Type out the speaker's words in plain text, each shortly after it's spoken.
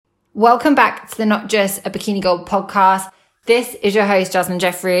Welcome back to the Not Just a Bikini Girl podcast. This is your host, Jasmine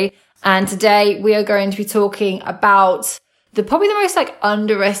Jeffrey. And today we are going to be talking about probably the most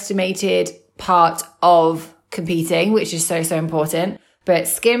underestimated part of competing, which is so important, but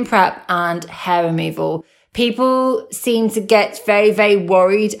skin prep and hair removal. People seem to get very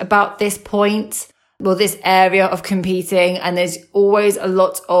worried about this point, this area of competing, and there's always a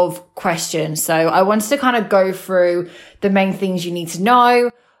lot of questions. So I wanted to kind of go through the main things you need to know: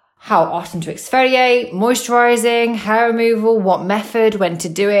 how often to exfoliate, moisturizing, hair removal, what method, when to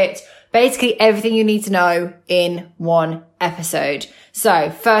do it, basically everything you need to know in one episode.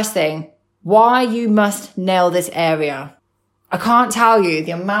 So first thing, why you must nail this area. I can't tell you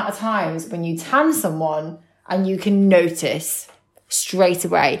the amount of times when you tan someone and you can notice straight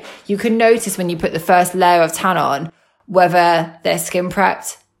away. You can notice when you put the first layer of tan on whether they're skin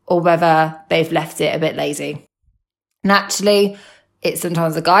prepped or whether they've left it a bit lazy. Naturally, it's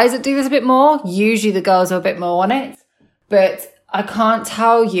sometimes the guys that do this a bit more. Usually the girls are a bit more on it. But I can't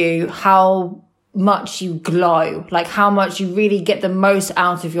tell you how much you glow, how much you really get the most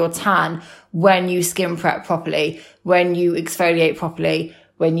out of your tan when you skin prep properly, when you exfoliate properly,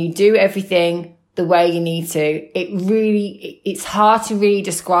 when you do everything the way you need to. It's hard to really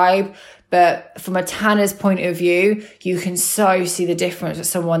describe, but from a tanner's point of view, you can so see the difference with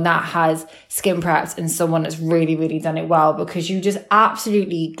someone that has skin prepped and someone that's really done it well, because you just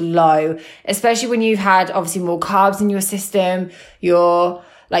absolutely glow, especially when you've had obviously more carbs in your system. You've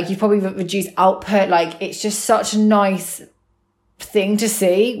probably reduced output. It's just such a nice thing to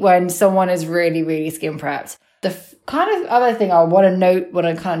see when someone is really skin prepped. The kind of other thing I want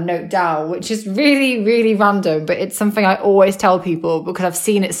to note down, which is really random, but it's something I always tell people because I've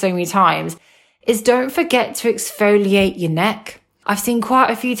seen it so many times, is don't forget to exfoliate your neck. I've seen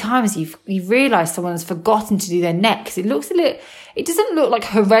quite a few times you've realised someone has forgotten to do their neck because it doesn't look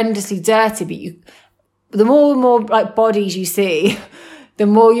horrendously dirty, but the more and more bodies you see, the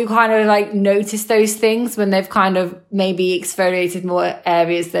more you kind of notice those things when they've kind of maybe exfoliated more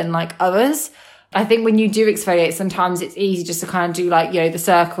areas than others. I think when you do exfoliate, sometimes it's easy just to kind of do the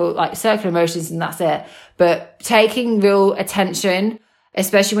circular motions and that's it. But taking real attention,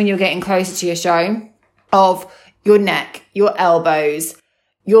 especially when you're getting closer to your show, of your neck, your elbows,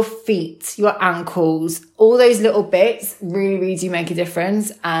 your feet, your ankles, all those little bits really do make a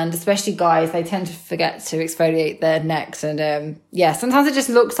difference. And especially guys, they tend to forget to exfoliate their necks. And sometimes it just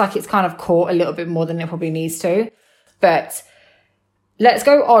looks like it's kind of caught a little bit more than it probably needs to. But let's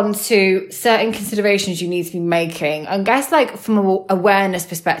go on to certain considerations you need to be making. And guess from an awareness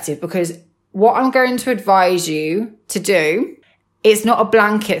perspective, because what I'm going to advise you to do, it's not a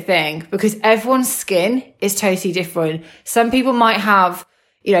blanket thing, because everyone's skin is totally different. Some people might have,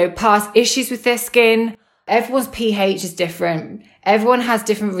 past issues with their skin. Everyone's pH is different. Everyone has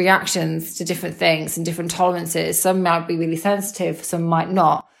different reactions to different things and different tolerances. Some might be really sensitive, some might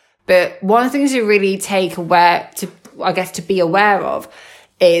not. But one of the things you really to be aware of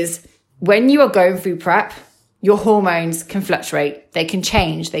is when you are going through prep, your hormones can fluctuate, they can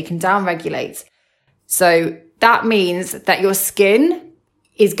change, they can downregulate. So that means that your skin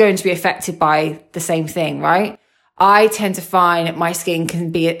is going to be affected by the same thing, right? I tend to find my skin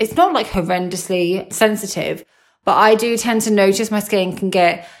it's not horrendously sensitive, but I do tend to notice my skin can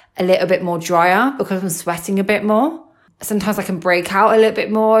get a little bit more drier because I'm sweating a bit more. Sometimes I can break out a little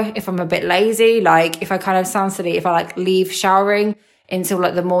bit more if I'm a bit lazy. If I kind of sound silly, if I leave showering until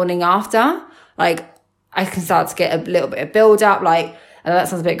the morning after, I can start to get a little bit of build up. I know that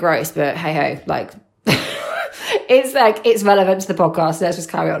sounds a bit gross, but hey ho, it's relevant to the podcast. So let's just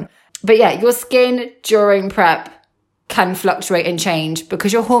carry on. But yeah, your skin during prep can fluctuate and change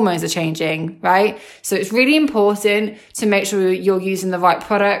because your hormones are changing, right? So it's really important to make sure you're using the right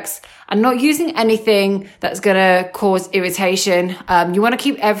products and not using anything that's going to cause irritation. You want to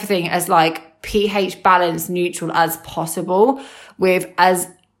keep everything as pH balanced, neutral as possible, with as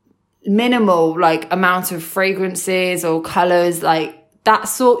minimal amount of fragrances or colors that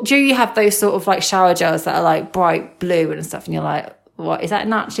sort. Do you have those sort of shower gels that are bright blue and stuff, and you're what is that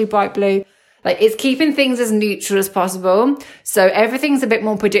naturally bright blue? It's keeping things as neutral as possible. So everything's a bit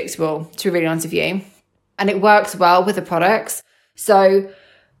more predictable, to be really honest with you. And it works well with the products. So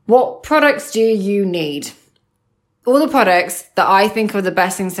what products do you need? All the products that I think are the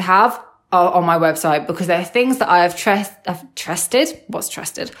best things to have are on my website, because they're things that I've tested. What's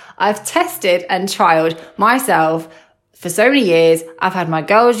trusted? I've tested and trialed myself for so many years. I've had my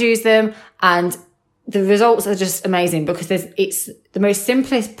girls use them, and the results are just amazing because it's the most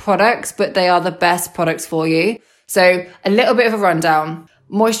simplest products, but they are the best products for you. So a little bit of a rundown.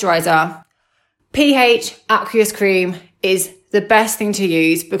 Moisturizer. pH Aqueous Cream is the best thing to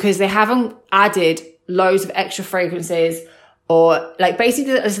use because they haven't added loads of extra fragrances or like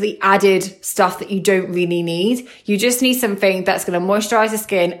basically that's the added stuff that you don't really need. You just need something that's going to moisturize the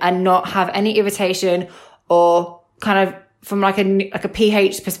skin and not have any irritation or kind of from like a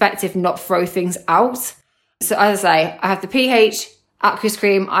pH perspective, not throw things out. So as I say, I have the pH Aqueous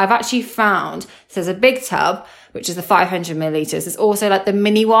cream. I've actually found, so there's a big tub, which is the 500 milliliters. There's also like the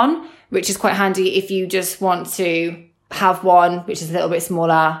mini one, which is quite handy if you just want to have one, which is a little bit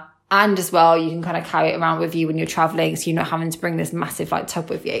smaller. And as well, you can kind of carry it around with you when you're traveling. So you're not having to bring this massive like tub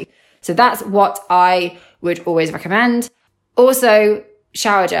with you. So that's what I would always recommend. Also,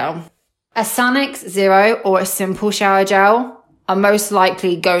 shower gel. A Sanex Zero or a simple shower gel are most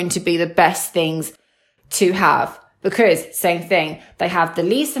likely going to be the best things to have because same thing, they have the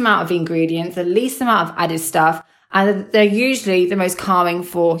least amount of ingredients, the least amount of added stuff, and they're usually the most calming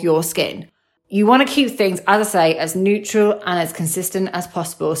for your skin. You want to keep things, as I say, as neutral and as consistent as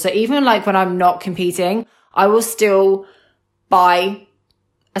possible. So even like when I'm not competing, I will still buy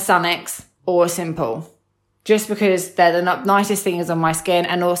a Sanex or a Simple just because they're the nicest things on my skin.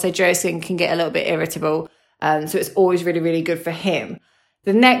 And also Joe's skin can get a little bit irritable. So it's always really, really good for him.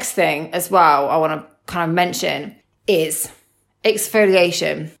 The next thing as well I want to kind of mention is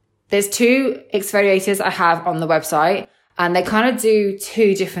exfoliation. There's 2 exfoliators I have on the website. And they kind of do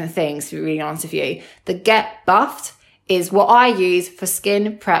 2 different things, to be really honest with you. The Get Buffed is what I use for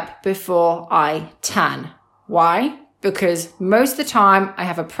skin prep before I tan. Why? Because most of the time I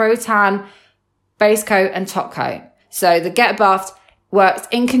have a pro tan, base coat and top coat. So the Get Buffed works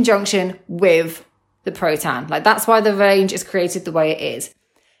in conjunction with the pro tan. Like that's why the range is created the way it is.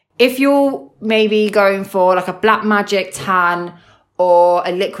 If you're maybe going for like a Black Magic tan or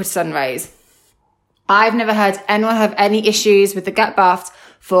a liquid sun rays, I've never heard anyone have any issues with the Get Buffed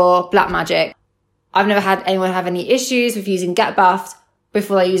for Black Magic. I've never had anyone have any issues with using Get Buffed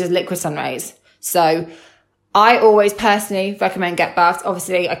before they use a liquid sun rays. So I always personally recommend Get Buffed.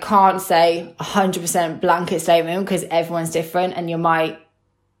 Obviously, I can't say 100% blanket statement because everyone's different and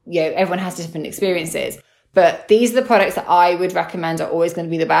everyone has different experiences. But these are the products that I would recommend are always going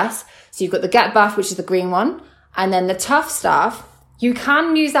to be the best. So you've got the Get Buff, which is the green one. And then the Tough Stuff, you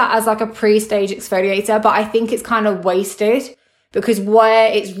can use that as like a pre-stage exfoliator, but I think it's kind of wasted because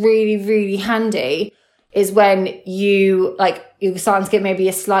where it's really, really handy is when you're starting to get maybe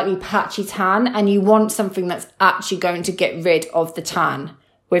a slightly patchy tan and you want something that's actually going to get rid of the tan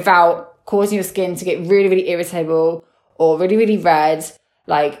without causing your skin to get really, really irritable or really, really red.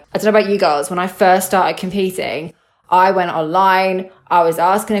 Like, I don't know about you girls, when I first started competing, I went online, I was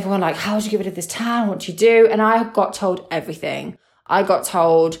asking everyone like, how do you get rid of this tan? What do you do? And I got told everything. I got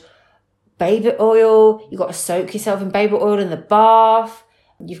told baby oil, you got to soak yourself in baby oil in the bath.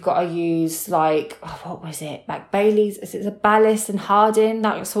 You've got to use what was it? Like Bailey's, is it a Ballast and Hardin,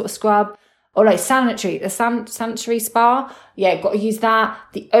 that sort of scrub? Or like sanitary spa. Yeah, got to use that.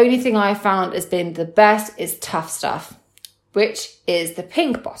 The only thing I found has been the best is Tough Stuff, which is the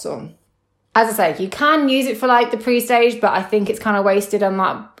pink bottle. As I say, you can use it for like the pre-stage, but I think it's kind of wasted on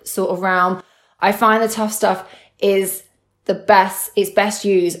that sort of realm. I find the Tough Stuff is it's best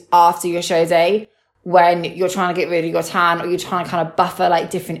used after your show day when you're trying to get rid of your tan or you're trying to kind of buffer like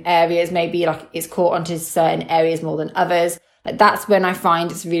different areas. Maybe like it's caught onto certain areas more than others. Like that's when I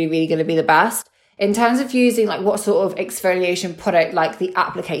find it's really, really going to be the best. In terms of using like what sort of exfoliation product, like the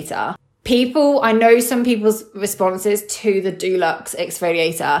applicator, I know some people's responses to the Dulux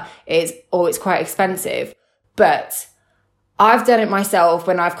exfoliator is, it's quite expensive, but I've done it myself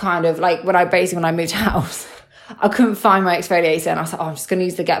when I've kind of like, when I moved house, I couldn't find my exfoliator and I was like, I'm just going to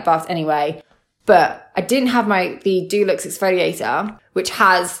use the Get Buffed anyway. But I didn't have the Dulux exfoliator, which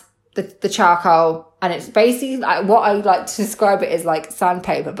has the charcoal, and it's basically like what I like to describe it as like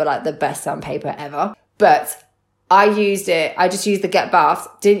sandpaper, but like the best sandpaper ever. But I just used the Get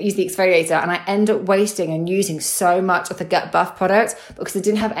Buffed, didn't use the exfoliator, and I ended up wasting and using so much of the Get Buff product because I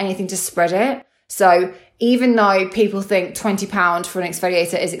didn't have anything to spread it. So even though people think £20 for an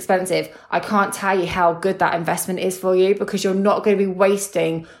exfoliator is expensive, I can't tell you how good that investment is for you because you're not going to be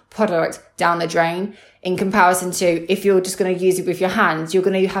wasting product down the drain in comparison to if you're just going to use it with your hands, you're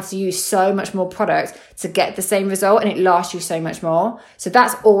going to have to use so much more product to get the same result and it lasts you so much more. So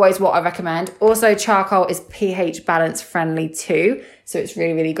that's always what I recommend. Also, charcoal is pH balance friendly too. So it's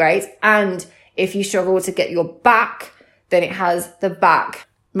really, really great. And if you struggle to get your back, then it has the back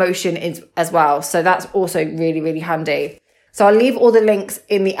motion as well. So that's also really, really handy. So I'll leave all the links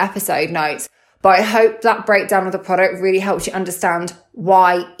in the episode notes, but I hope that breakdown of the product really helps you understand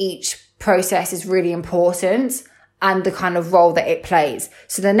why each process is really important and the kind of role that it plays.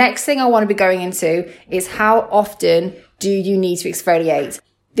 So the next thing I want to be going into is how often do you need to exfoliate?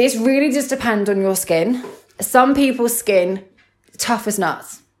 This really just depends on your skin. Some people's skin, tough as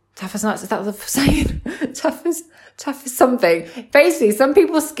nuts. Tough as nuts, is that the saying? tough as something. Basically, some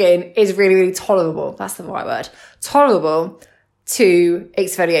people's skin is really, really tolerable. That's the right word. Tolerable to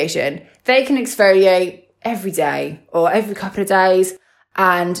exfoliation. They can exfoliate every day or every couple of days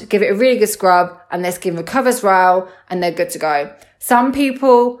and give it a really good scrub, and their skin recovers well and they're good to go. Some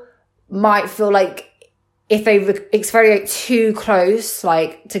people might feel like if they exfoliate too close,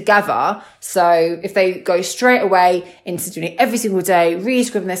 like together, so if they go straight away into doing it every single day, really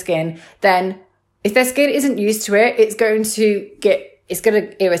scrubbing their skin, then if their skin isn't used to it, it's going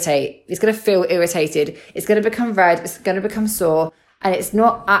to irritate. It's going to feel irritated. It's going to become red. It's going to become sore, and it's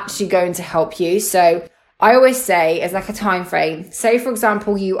not actually going to help you. So I always say, as like a time frame, say for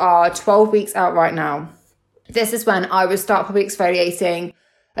example, you are 12 weeks out right now. This is when I would start probably exfoliating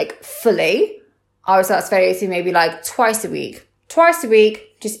like fully. I would start exfoliating maybe like twice a week,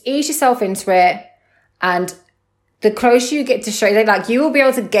 just ease yourself into it. And the closer you get to show, like you will be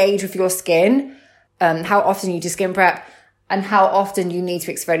able to gauge with your skin, how often you do skin prep and how often you need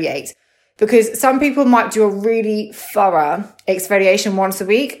to exfoliate. Because some people might do a really thorough exfoliation once a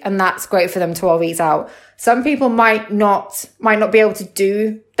week, and that's great for them 12 weeks out. Some people might not be able to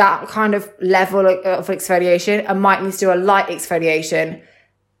do that kind of level of exfoliation and might need to do a light exfoliation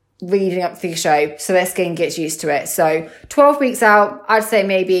leading up to the show so their skin gets used to it. So 12 weeks out, I'd say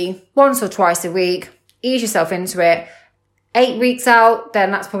maybe once or twice a week, ease yourself into it. 8 weeks out,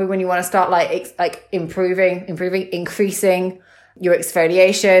 then that's probably when you want to start increasing your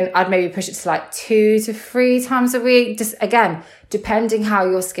exfoliation. I'd maybe push it to like 2 to 3 times a week. Just again, depending how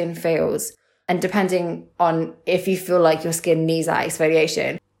your skin feels and depending on if you feel like your skin needs that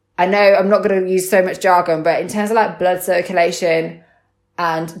exfoliation. I know I'm not going to use so much jargon, but in terms of like blood circulation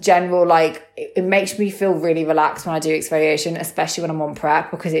and general, like it makes me feel really relaxed when I do exfoliation, especially when I'm on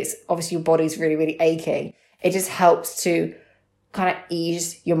prep, because it's obviously your body's really, really aching. It just helps to kind of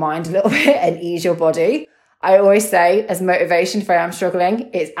ease your mind a little bit and ease your body. I always say as motivation for I'm struggling,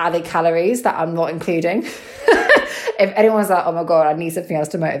 it's added calories that I'm not including. If anyone's like, oh my God, I need something else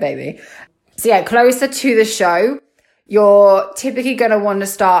to motivate me. So yeah, closer to the show, you're typically going to want to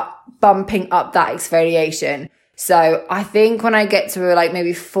start bumping up that exfoliation. So I think when I get to like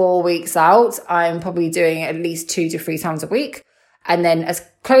maybe 4 weeks out, I'm probably doing it at least 2 to 3 times a week. And then as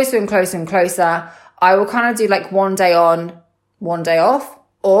closer and closer and closer, I will kind of do like 1 day on, 1 day off.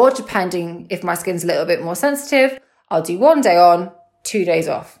 Or depending if my skin's a little bit more sensitive, I'll do 1 day on, 2 days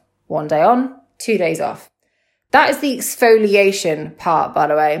off. 1 day on, 2 days off. That is the exfoliation part, by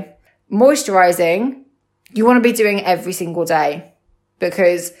the way. Moisturizing, you want to be doing every single day,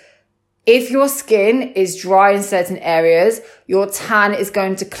 because if your skin is dry in certain areas, your tan is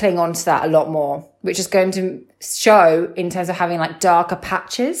going to cling onto that a lot more, which is going to show in terms of having like darker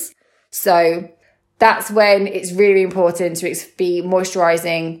patches. So that's when it's really important to be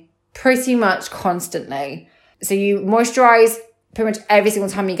moisturizing pretty much constantly. So you moisturize pretty much every single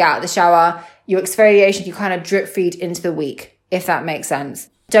time you get out of the shower. Your exfoliation, you kind of drip feed into the week, if that makes sense.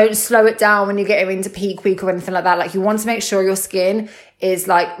 Don't slow it down when you get into peak week or anything like that. Like you want to make sure your skin is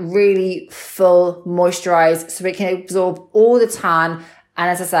like really full moisturized so it can absorb all the tan. And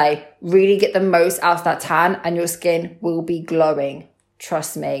as I say, really get the most out of that tan and your skin will be glowing.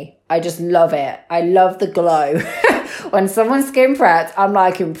 Trust me. I just love it. I love the glow. When someone's skin prepped, I'm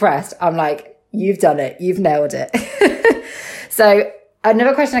like impressed. I'm like, you've done it. You've nailed it. So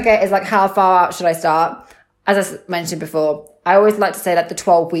another question I get is like, how far out should I start? As I mentioned before, I always like to say like the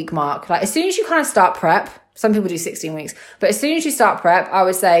 12-week mark. Like as soon as you kind of start prep, some people do 16 weeks, but as soon as you start prep, I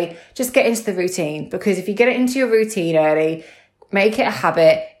would say just get into the routine, because if you get it into your routine early, make it a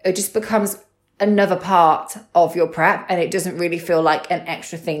habit, it just becomes another part of your prep and it doesn't really feel like an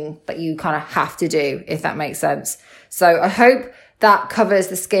extra thing that you kind of have to do, if that makes sense. So I hope that covers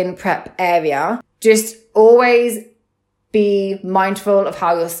the skin prep area. Just always be mindful of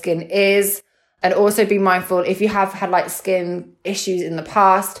how your skin is, and also be mindful if you have had like skin issues in the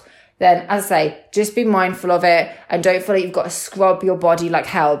past, then as I say, just be mindful of it and don't feel like you've got to scrub your body like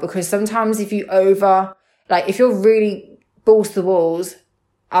hell, because sometimes if if you're really balls to the walls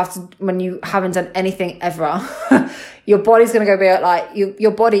after when you haven't done anything ever, your body's going to go be like,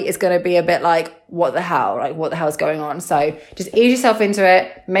 your body is going to be a bit like, what the hell? Like, what the hell is going on? So just ease yourself into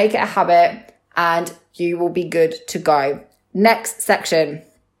it, make it a habit, and you will be good to go. Next section,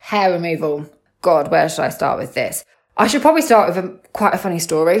 hair removal. God, where should I start with this? I should probably start with quite a funny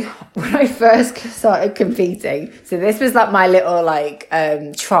story. When I first started competing, so this was like my little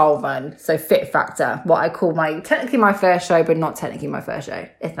trial run, so Fit Factor, what I call technically my first show, but not technically my first show,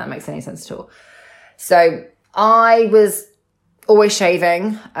 if that makes any sense at all. So I was always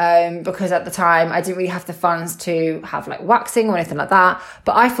shaving because at the time I didn't really have the funds to have like waxing or anything like that.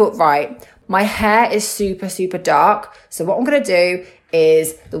 But I thought, right, my hair is super, super dark. So what I'm going to do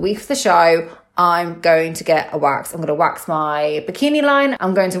is the week of the show, I'm going to get a wax. I'm going to wax my bikini line.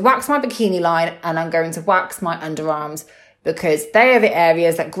 I'm going to wax my bikini line and I'm going to wax my underarms because they are the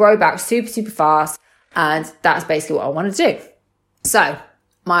areas that grow back super, super fast. And that's basically what I want to do. So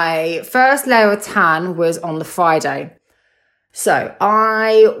my first layer of tan was on the Friday. So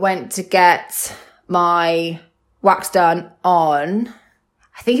I went to get my wax done on,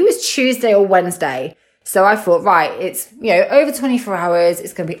 I think it was Tuesday or Wednesday. So I thought, right, it's, over 24 hours.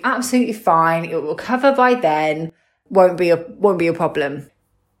 It's going to be absolutely fine. It will recover by then. Won't be a problem.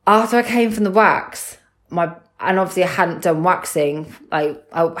 After I came from the wax, and obviously I hadn't done waxing. I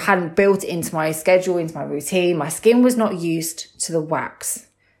hadn't built it into my schedule, into my routine. My skin was not used to the wax.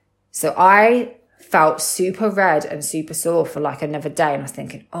 So I felt super red and super sore for like another day. And I was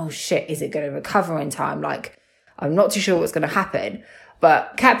thinking, oh shit, is it going to recover in time? Like, I'm not too sure what's going to happen.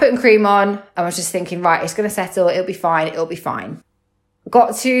 But kept putting cream on. I was just thinking, right, it's going to settle. It'll be fine. It'll be fine.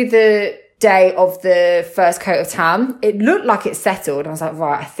 Got to the day of the first coat of tan. It looked like it settled. I was like,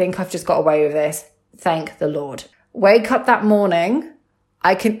 right, I think I've just got away with this. Thank the Lord. Wake up that morning.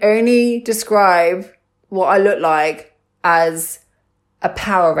 I can only describe what I looked like as a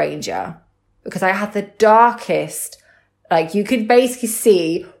Power Ranger because I had the darkest, like you could basically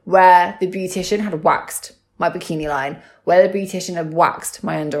see where the beautician had waxed my bikini line, where the beautician had waxed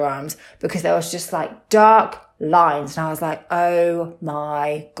my underarms because there was just like dark lines. And I was like, oh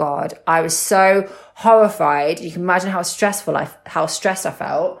my God. I was so horrified. You can imagine how stressed I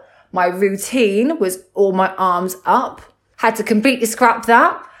felt. My routine was all my arms up, had to completely scrap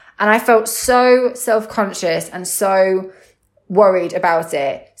that. And I felt so self-conscious and so worried about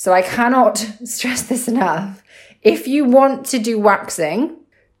it. So I cannot stress this enough. If you want to do waxing,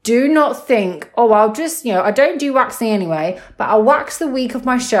 do not think, oh, I'll just, I don't do waxing anyway, but I'll wax the week of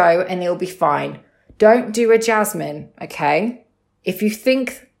my show and it'll be fine. Don't do a Jasmine, okay? If you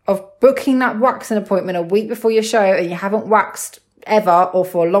think of booking that waxing appointment a week before your show and you haven't waxed ever or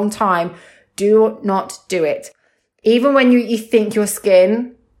for a long time, do not do it. Even when you think your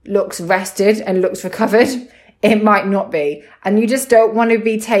skin looks rested and looks recovered, it might not be. And you just don't want to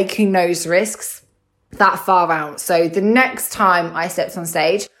be taking those risks that far out. So the next time I stepped on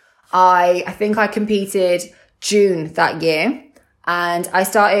stage, I think I competed June that year and I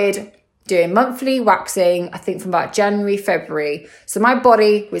started doing monthly waxing, I think from about January, February. So my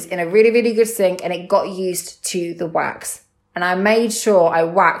body was in a really, really good sync and it got used to the wax. And I made sure I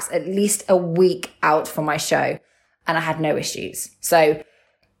waxed at least a week out from my show and I had no issues. So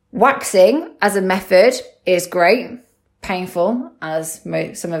waxing as a method is great, painful as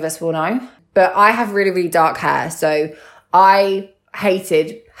some of us will know, but I have really, really dark hair. So I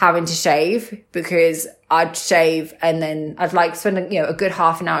hated having to shave because I'd shave and then I'd like spend a good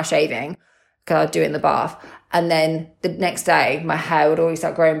half an hour shaving because I'd do it in the bath. And then the next day my hair would always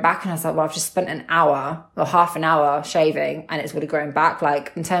start growing back. And I was like, well, I've just spent an hour or half an hour shaving and it's really growing back.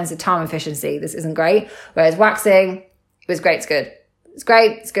 Like in terms of time efficiency, this isn't great. Whereas waxing, it was great. It's good. It's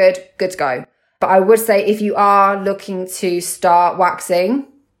great. It's good. Good to go. But I would say if you are looking to start waxing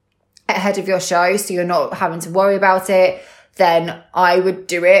ahead of your show, so you're not having to worry about it, then I would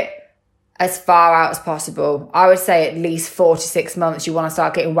do it as far out as possible. I would say at least 4 to 6 months, you want to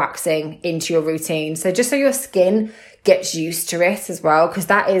start getting waxing into your routine. So just so your skin gets used to it as well, because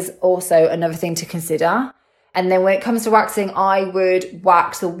that is also another thing to consider. And then when it comes to waxing, I would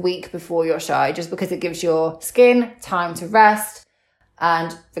wax a week before your show, just because it gives your skin time to rest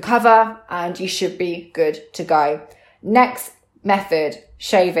and recover, and you should be good to go. Next method,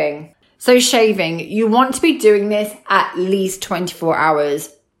 shaving. So shaving, you want to be doing this at least 24 hours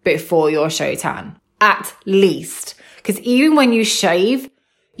before your show tan. At least. Because even when you shave,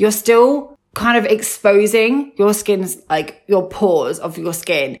 you're still kind of exposing your skin's, like your pores of your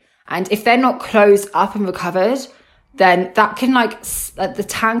skin. And if they're not closed up and recovered, then that can the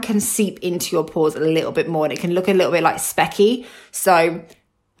tan can seep into your pores a little bit more and it can look a little bit like specky. So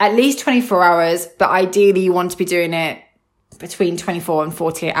at least 24 hours, but ideally you want to be doing it between 24 and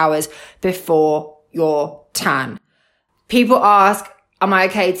 48 hours before your tan. People ask, am I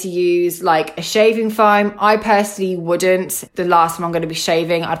okay to use like a shaving foam? I personally wouldn't. The last time I'm going to be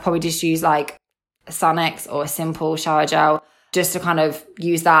shaving, I'd probably just use like a Sanex or a simple shower gel just to kind of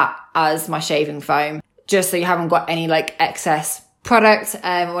use that as my shaving foam, just so you haven't got any like excess product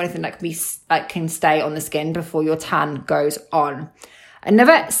or anything that can stay on the skin before your tan goes on.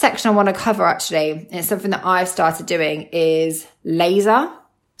 Another section I want to cover actually, and it's something that I've started doing, is laser.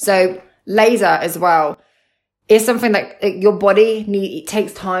 So laser as well. it's something that it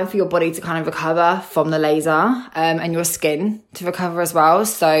takes time for your body to kind of recover from the laser, and your skin to recover as well.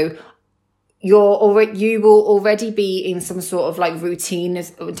 So you will already be in some sort of like routine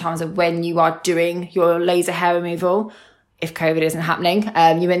in terms of when you are doing your laser hair removal. If COVID isn't happening,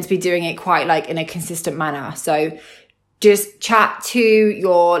 you're meant to be doing it quite like in a consistent manner. So just chat to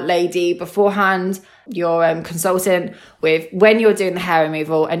your lady beforehand, your consultant, with when you're doing the hair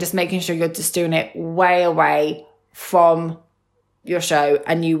removal, and just making sure you're just doing it way away from your show,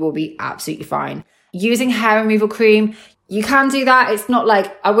 and you will be absolutely fine. Using hair removal cream, you can do that. It's not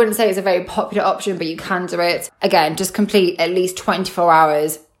like, I wouldn't say it's a very popular option, but you can do it. Again, just complete at least 24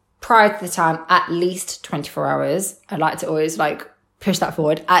 hours prior to the time, at least 24 hours. I like to always like push that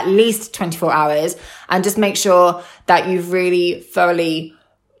forward, at least 24 hours, and just make sure that you've really thoroughly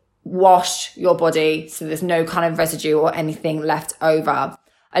washed your body so there's no kind of residue or anything left over.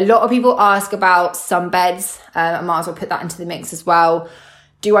 A lot of people ask about sunbeds. I might as well put that into the mix as well.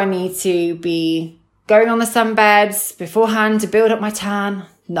 Do I need to be going on the sunbeds beforehand to build up my tan?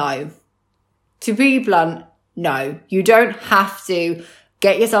 No. To be blunt, no. You don't have to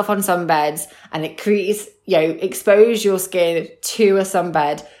get yourself on sunbeds and it creates, expose your skin to a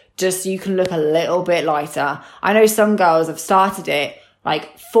sunbed just so you can look a little bit lighter. I know some girls have started it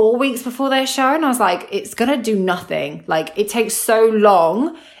like 4 weeks before their show, and I was like, it's going to do nothing. Like, it takes so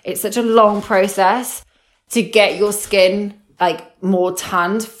long. It's such a long process to get your skin like more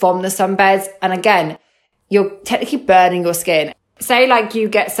tanned from the sunbeds. And again, you're technically burning your skin. Say like you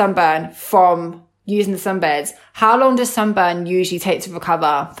get sunburn from using the sunbeds. How long does sunburn usually take to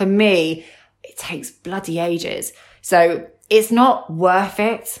recover? For me, it takes bloody ages. So it's not worth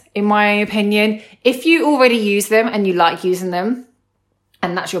it, in my opinion. If you already use them and you like using them,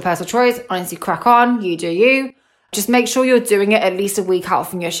 and that's your personal choice, honestly, crack on, you do you. Just make sure you're doing it at least a week out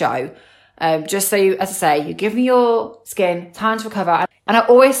from your show. Just so you, as I say, you're giving your skin time to recover. And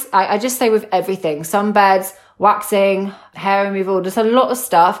I just say with everything, sunbeds, waxing, hair removal, just a lot of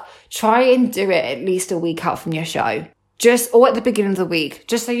stuff, try and do it at least a week out from your show. Or at the beginning of the week,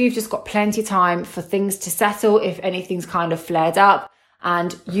 just so you've just got plenty of time for things to settle if anything's kind of flared up,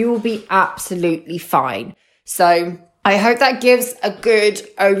 and you will be absolutely fine. So I hope that gives a good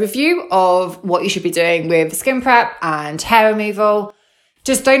overview of what you should be doing with skin prep and hair removal.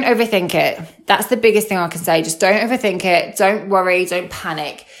 Just don't overthink it. That's the biggest thing I can say. Just don't overthink it. Don't worry. Don't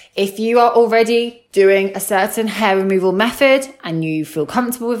panic. If you are already doing a certain hair removal method and you feel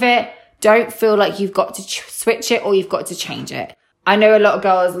comfortable with it, don't feel like you've got to switch it or you've got to change it. I know a lot of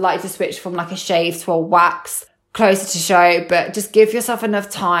girls like to switch from like a shave to a wax closer to show, but just give yourself enough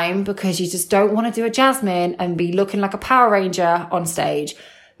time, because you just don't want to do a Jasmine and be looking like a Power Ranger on stage,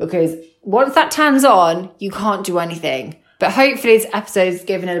 because once that tan's on, you can't do anything. But hopefully this episode has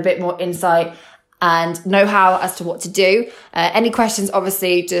given it a bit more insight and know-how as to what to do. Any questions,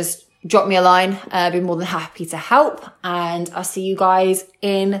 obviously, just drop me a line. I'd be more than happy to help. And I'll see you guys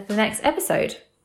in the next episode.